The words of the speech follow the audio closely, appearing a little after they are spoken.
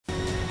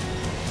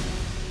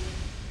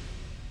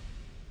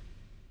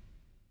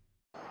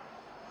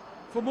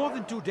For more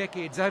than 2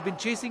 decades, I've been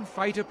chasing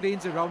fighter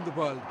planes around the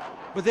world,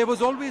 but there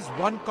was always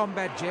one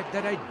combat jet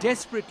that I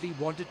desperately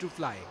wanted to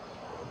fly.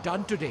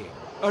 Done today,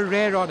 a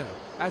rare honor,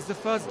 as the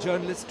first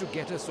journalist to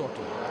get a sortie.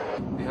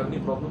 We have any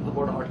problems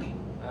about RT,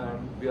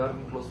 and we are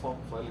in close form,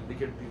 so I'll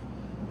indicate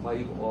the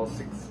 5 or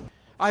 6.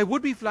 I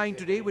would be flying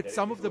today with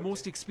some of the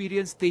most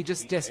experienced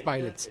Tejas test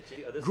pilots.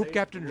 Group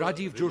Captain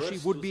Rajiv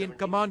Joshi would be in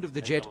command of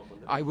the jet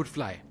I would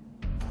fly.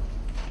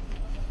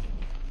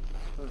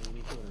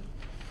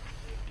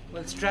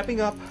 Well,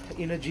 strapping up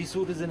in a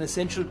G-suit is an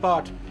essential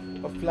part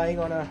of flying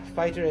on a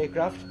fighter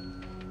aircraft.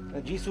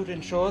 A G-suit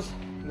ensures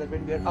that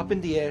when we are up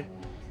in the air,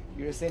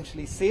 you're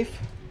essentially safe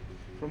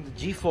from the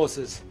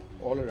G-forces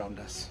all around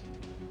us.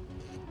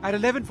 At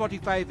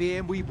 11:45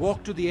 a.m. we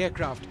walked to the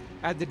aircraft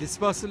at the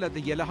dispersal at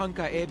the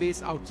Yelahanka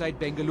airbase outside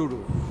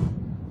Bengaluru.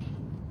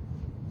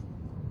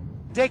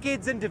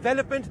 Decades in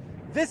development,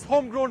 this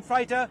homegrown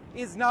fighter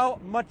is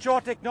now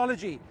mature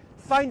technology.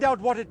 Find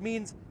out what it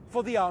means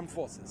for the armed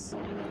forces.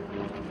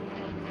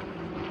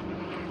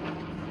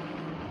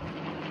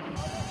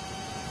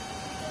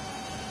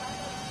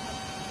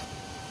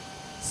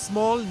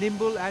 Small,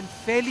 nimble and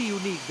fairly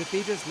unique, the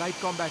Tejas Light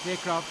Combat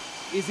Aircraft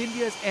is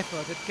India's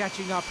effort at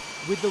catching up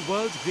with the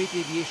world's great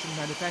aviation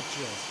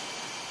manufacturers.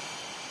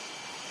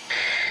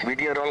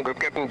 VDR on Group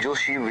Captain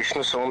Joshi,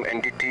 Vishnu Som,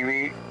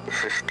 NDTV,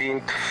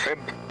 15th Feb,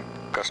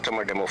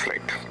 customer demo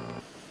flight.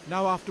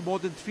 Now, after more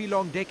than 3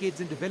 long decades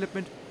in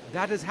development,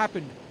 that has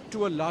happened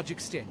to a large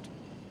extent.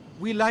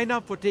 We line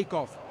up for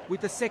takeoff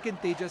with the second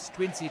Tejas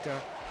twin-seater.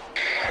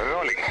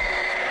 Rolling.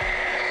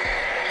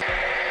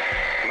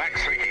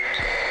 Max rate.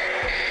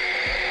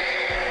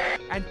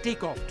 And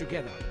take off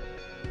together.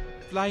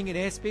 Flying in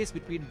airspace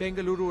between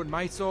Bengaluru and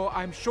Mysore,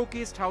 I'm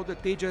showcased how the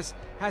Tejas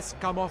has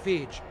come of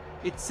age,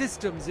 its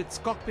systems, its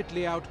cockpit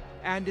layout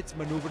and its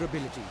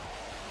maneuverability.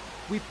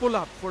 We pull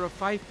up for a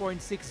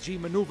 5.6G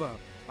maneuver,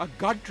 a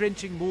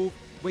gut-wrenching move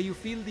where you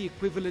feel the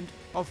equivalent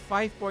of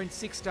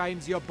 5.6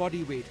 times your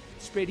body weight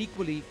spread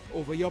equally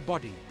over your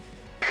body.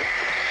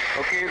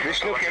 Okay,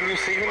 Vishnu, can you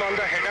see him on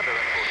the head-up?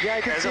 Yeah,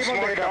 I can see him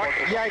on the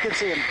head-up. Yeah, I can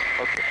see him.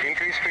 Okay,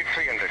 increase speed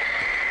 300.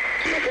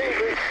 Okay,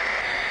 increase.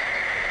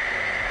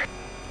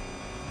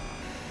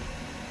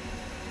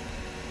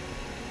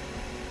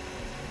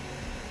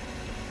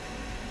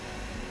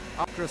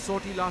 After a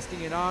sortie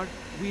lasting an hour,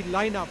 we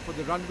line up for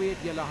the runway at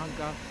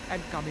Yelahanka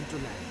and come into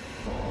land.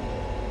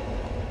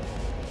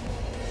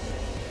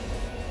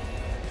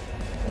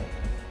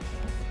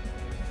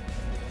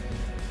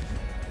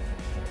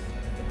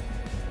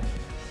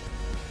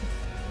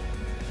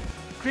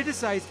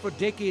 Criticized for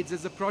decades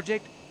as a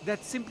project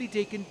that's simply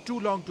taken too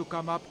long to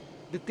come up,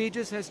 the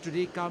Tejas has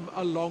today come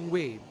a long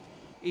way.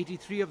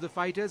 83 of the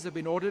fighters have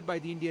been ordered by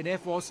the Indian Air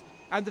Force,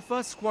 and the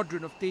first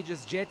squadron of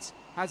Tejas jets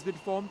has been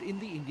formed in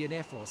the Indian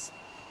Air Force.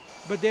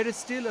 But there is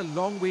still a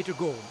long way to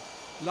go.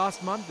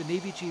 Last month, the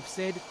Navy chief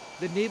said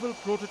the naval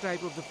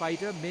prototype of the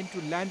fighter meant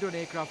to land on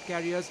aircraft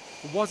carriers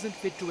wasn't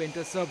fit to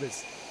enter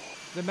service.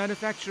 The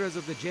manufacturers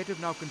of the jet have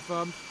now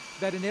confirmed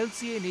that an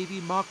LCA Navy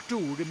Mark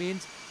II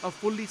remains a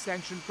fully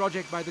sanctioned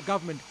project by the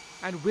government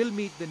and will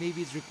meet the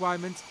Navy's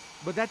requirements,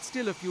 but that's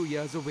still a few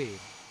years away.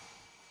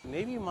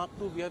 Navy Mark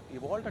II, we have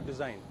evolved a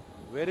design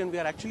wherein we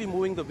are actually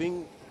moving the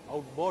wing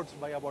outboards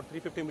by about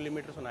 350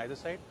 millimeters on either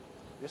side.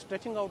 We are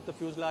stretching out the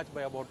fuselage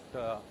by about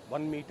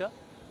 1 meter.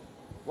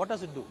 What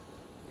does it do?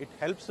 It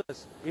helps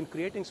us in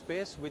creating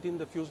space within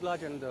the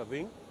fuselage and the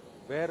wing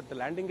where the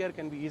landing gear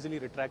can be easily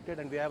retracted,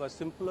 and we have a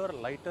simpler,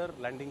 lighter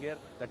landing gear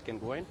that can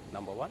go in,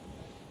 number one.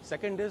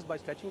 Second is, by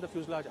stretching the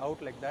fuselage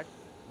out like that,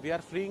 we are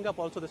freeing up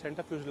also the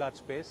center fuselage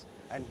space,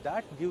 and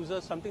that gives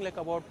us something like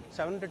about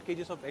 700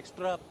 kgs of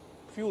extra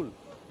fuel,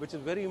 which is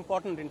very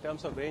important in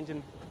terms of range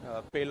and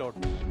payload.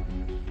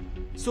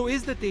 So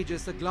is the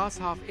Tejas a glass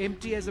half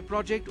empty as a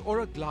project or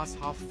a glass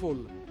half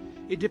full?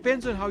 It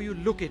depends on how you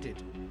look at it.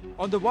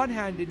 On the one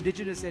hand,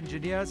 indigenous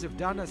engineers have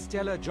done a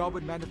stellar job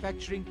in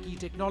manufacturing key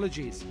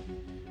technologies.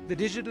 The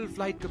digital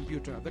flight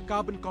computer, the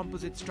carbon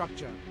composite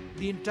structure,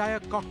 the entire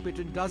cockpit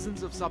and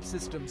dozens of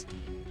subsystems.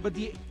 But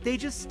the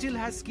Tejas still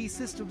has key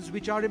systems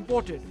which are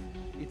imported.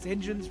 Its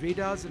engines,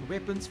 radars and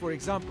weapons, for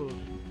example.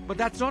 But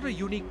that's not a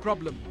unique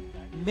problem.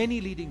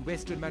 Many leading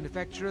Western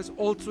manufacturers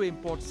also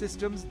import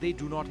systems they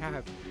do not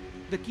have.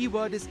 The key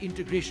word is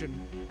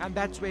integration, and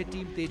that's where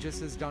Team Tejas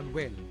has done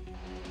well.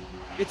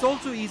 It's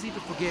also easy to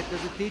forget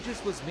that the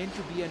Tejas was meant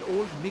to be an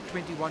old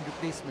MiG-21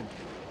 replacement.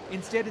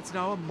 Instead, it's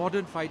now a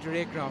modern fighter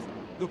aircraft,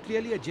 though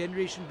clearly a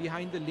generation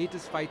behind the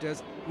latest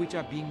fighters which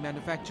are being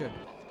manufactured.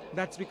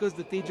 That's because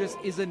the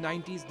Tejas is a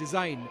 90s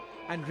design,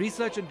 and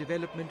research and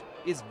development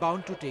is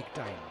bound to take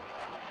time.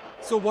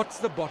 So what's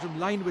the bottom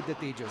line with the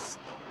Tejas?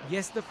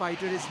 Yes, the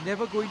fighter is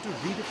never going to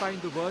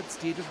redefine the word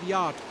state of the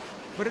art,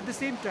 but at the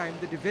same time,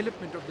 the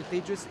development of the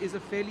Tejas is a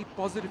fairly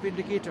positive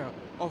indicator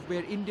of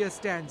where India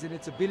stands in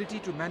its ability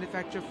to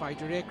manufacture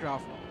fighter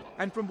aircraft.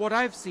 And from what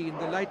I've seen,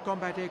 the light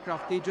combat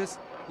aircraft Tejas,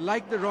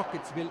 like the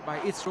rockets built by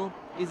ISRO,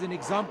 is an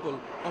example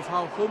of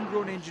how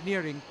homegrown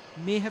engineering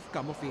may have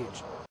come of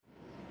age.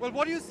 Well,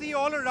 what you see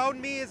all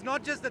around me is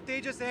not just the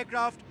Tejas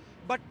aircraft,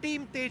 but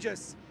Team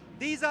Tejas.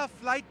 These are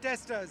flight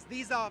testers,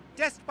 these are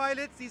test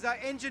pilots, these are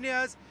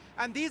engineers,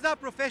 and these are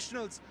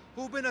professionals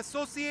who've been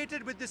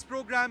associated with this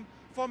program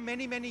for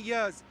many, many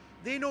years.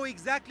 They know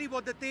exactly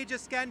what the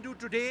Tejas can do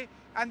today,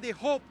 and they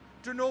hope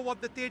to know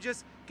what the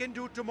Tejas can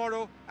do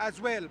tomorrow as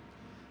well.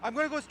 I'm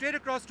going to go straight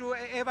across to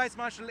Air Vice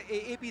Marshal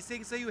AP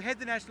Singh. So you head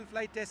the National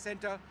Flight Test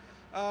Center.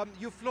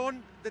 You've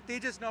flown the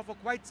Tejas now for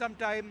quite some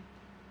time.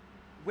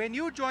 When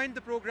you joined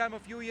the program a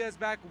few years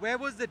back, where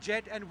was the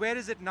jet and where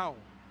is it now?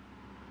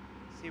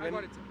 See,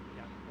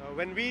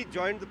 when we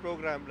joined the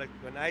program, like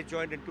when I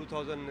joined in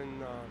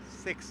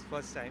 2006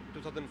 first time,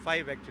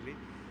 2005 actually,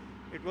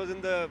 it was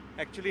in the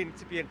actually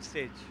incipient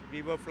stage.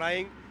 We were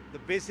flying the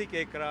basic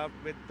aircraft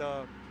with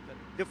the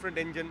different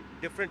engine,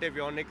 different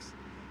avionics.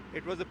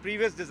 It was the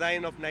previous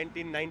design of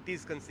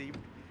 1990s conceived,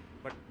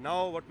 but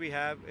now what we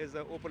have is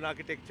an open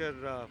architecture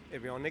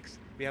avionics.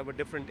 We have a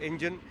different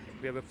engine.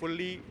 We have a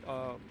fully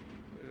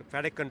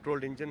FADEC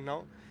controlled engine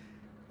now.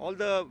 All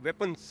the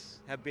weapons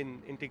have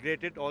been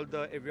integrated. All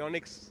the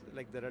avionics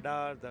like the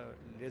radar, the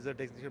laser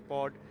detection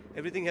pod,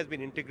 everything has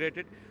been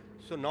integrated.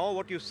 So now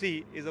what you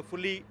see is a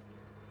fully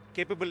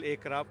capable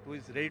aircraft who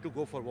is ready to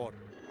go for war.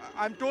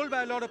 I'm told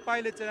by a lot of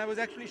pilots, and I was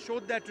actually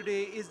showed that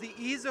today, is the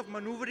ease of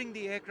maneuvering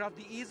the aircraft,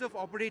 the ease of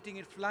operating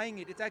it, flying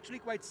it. It's actually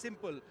quite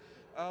simple.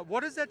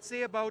 What does that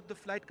say about the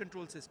flight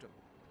control system?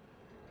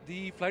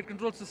 The flight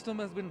control system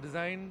has been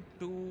designed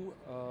to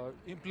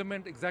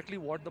implement exactly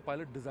what the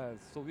pilot desires.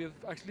 So we have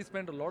actually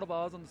spent a lot of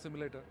hours on the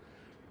simulator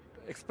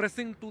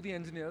expressing to the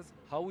engineers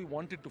how we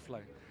want it to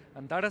fly,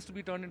 and that has to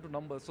be turned into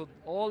numbers. So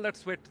all that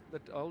sweat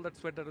that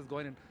has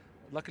gone in.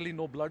 Luckily,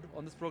 no blood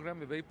on this program.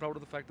 We're very proud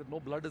of the fact that no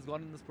blood has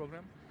gone in this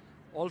program.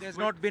 There's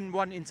not been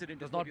one incident.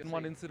 There's not been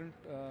one incident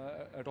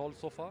at all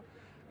so far.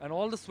 And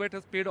all the sweat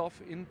has paid off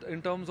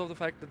in terms of the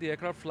fact that the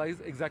aircraft flies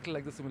exactly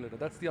like the simulator.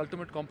 That's the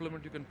ultimate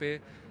compliment you can pay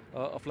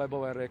a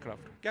fly-by-wire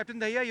aircraft. Captain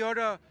Dahiya, you're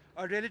a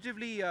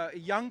relatively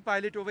young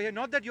pilot over here.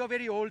 Not that you're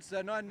very old,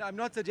 sir. No, I'm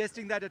not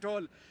suggesting that at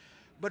all.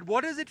 But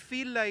what does it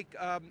feel like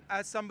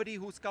as somebody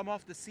who's come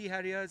off the Sea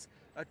Harriers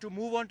to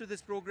move on to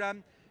this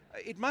program?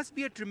 It must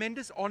be a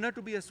tremendous honor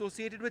to be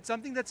associated with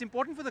something that's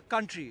important for the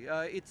country.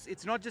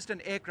 It's not just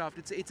an aircraft,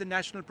 it's a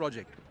national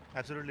project.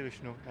 Absolutely,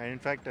 Vishnu. And in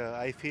fact,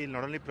 I feel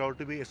not only proud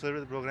to be associated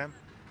with the program,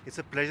 it's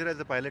a pleasure as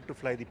a pilot to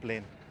fly the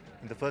plane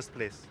in the first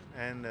place.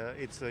 And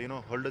it's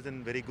hold us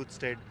in very good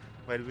stead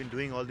while we've been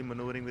doing all the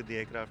maneuvering with the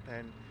aircraft.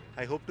 And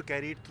I hope to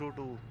carry it through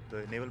to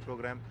the naval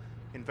program.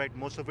 In fact,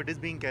 most of it is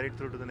being carried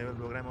through to the naval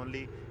program,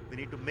 only we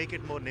need to make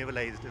it more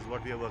navalized is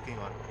what we are working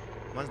on.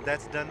 Once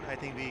that's done, I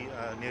think we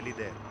are nearly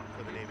there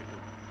for the Navy too.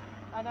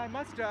 And I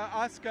must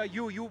ask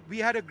we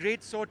had a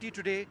great sortie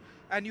today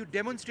and you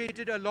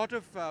demonstrated a lot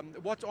of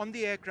what's on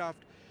the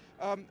aircraft.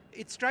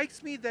 It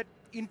strikes me that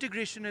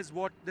integration is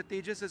what the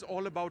Tejas is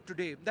all about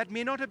today. That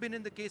may not have been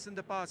in the case in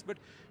the past, but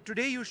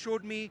today you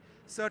showed me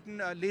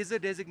certain laser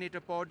designator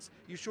pods,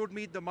 you showed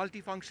me the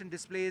multifunction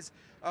displays.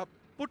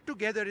 Put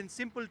together in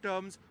simple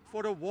terms,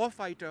 for a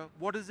warfighter,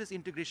 what does this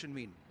integration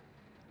mean?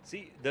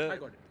 See,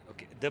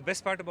 the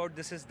best part about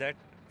this is that,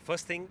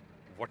 first thing,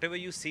 whatever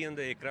you see on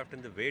the aircraft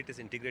and the way it is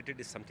integrated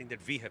is something that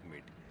we have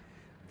made.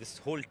 This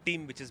whole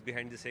team which is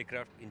behind this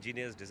aircraft,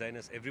 engineers,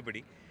 designers,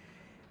 everybody.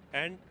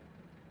 And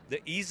the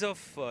ease of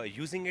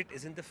using it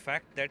is in the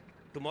fact that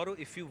tomorrow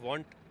if you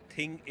want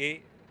thing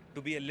A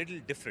to be a little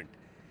different,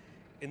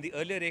 in the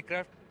earlier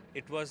aircraft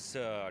it was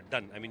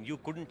done. I mean, you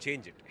couldn't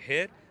change it.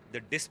 Here, the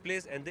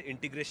displays and the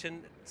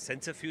integration,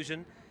 sensor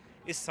fusion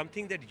is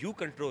something that you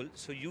control,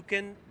 so you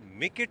can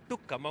make it to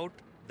come out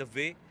the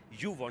way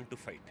you want to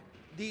fight.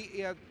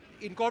 The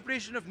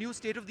incorporation of new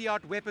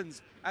state-of-the-art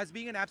weapons as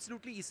being an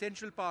absolutely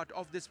essential part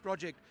of this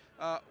project.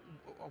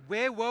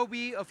 Where were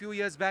we a few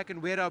years back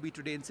and where are we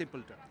today in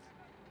simple terms?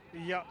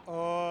 Yeah,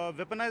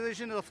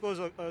 weaponization, of course,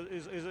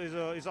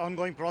 is an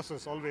ongoing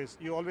process always.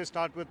 You always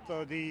start with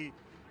the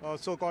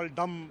so-called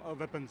dumb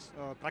weapons,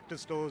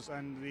 practice stores,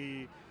 and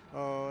the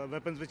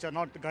weapons which are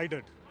not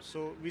guided.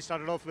 So we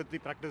started off with the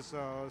practice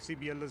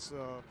CBLS,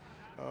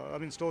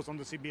 stores on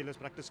the CBLS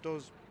practice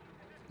stores.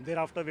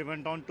 Thereafter, we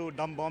went on to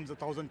dumb bombs, the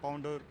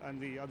 1,000-pounder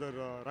and the other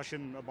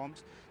Russian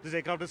bombs. This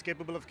aircraft is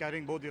capable of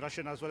carrying both the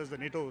Russian as well as the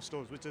NATO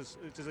stores, which is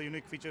a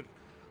unique feature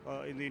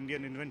in the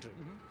Indian inventory.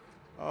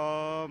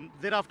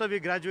 Thereafter, we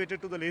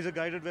graduated to the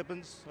laser-guided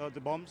weapons, the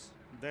bombs.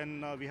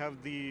 Then we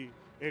have the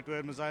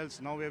air-to-air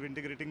missiles. Now we are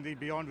integrating the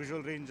beyond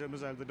visual range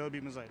missile, the Derby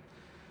missile.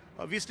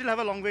 We still have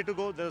a long way to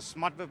go. There are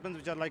smart weapons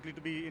which are likely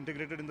to be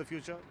integrated in the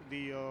future.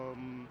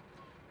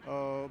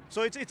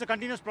 So it's a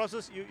continuous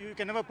process. You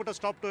can never put a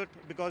stop to it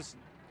because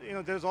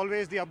there's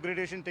always the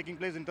upgradation taking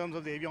place in terms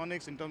of the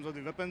avionics, in terms of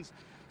the weapons.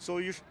 So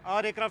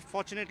our aircraft,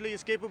 fortunately,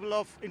 is capable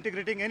of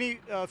integrating any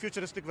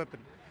futuristic weapon.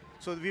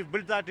 So we've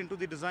built that into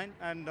the design,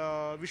 and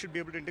we should be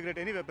able to integrate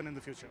any weapon in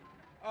the future.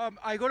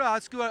 I got to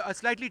ask you a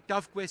slightly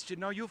tough question.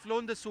 Now, you've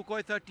flown the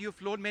Sukhoi 30, you've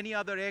flown many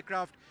other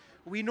aircraft.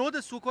 We know the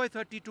Sukhoi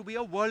 30 to be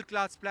a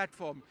world-class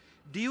platform.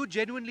 Do you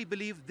genuinely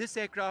believe this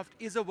aircraft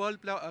is a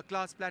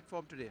world-class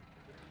platform today?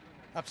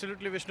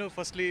 Absolutely, Vishnu.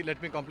 Firstly, let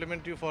me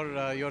compliment you for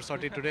your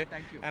sortie today.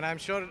 Thank you. And I'm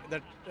sure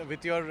that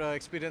with your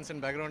experience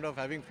and background of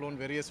having flown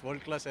various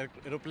world-class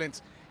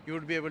aeroplanes, you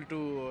would be able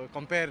to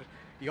compare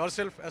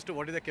yourself as to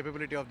what is the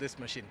capability of this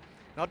machine.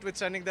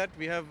 Notwithstanding that,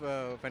 we have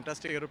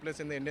fantastic aeroplanes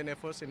in the Indian Air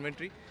Force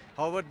inventory.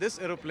 However, this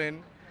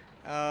aeroplane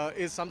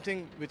is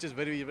something which is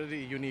very,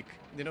 very unique.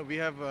 You know, we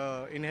have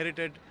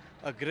inherited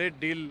a great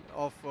deal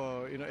of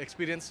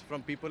experience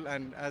from people,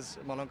 and as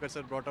Malankar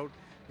sir brought out,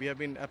 we have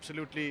been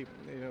absolutely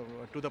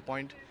to the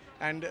point,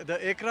 and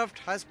the aircraft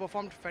has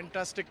performed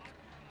fantastic,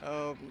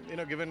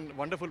 given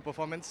wonderful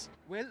performance.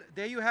 Well,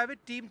 there you have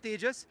it, Team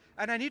Tejas.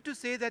 And I need to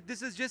say that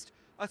this is just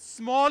a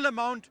small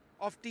amount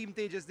of Team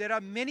Tejas. There are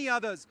many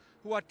others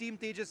who are Team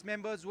Tejas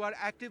members who are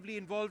actively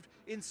involved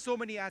in so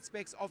many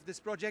aspects of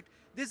this project.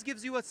 This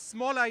gives you a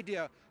small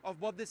idea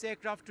of what this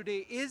aircraft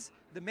today is.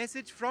 The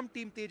message from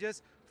Team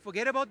Tejas: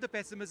 forget about the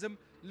pessimism,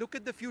 look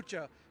at the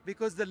future,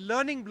 because the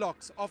learning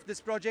blocks of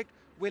this project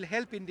will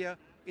help India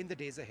in the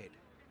days ahead.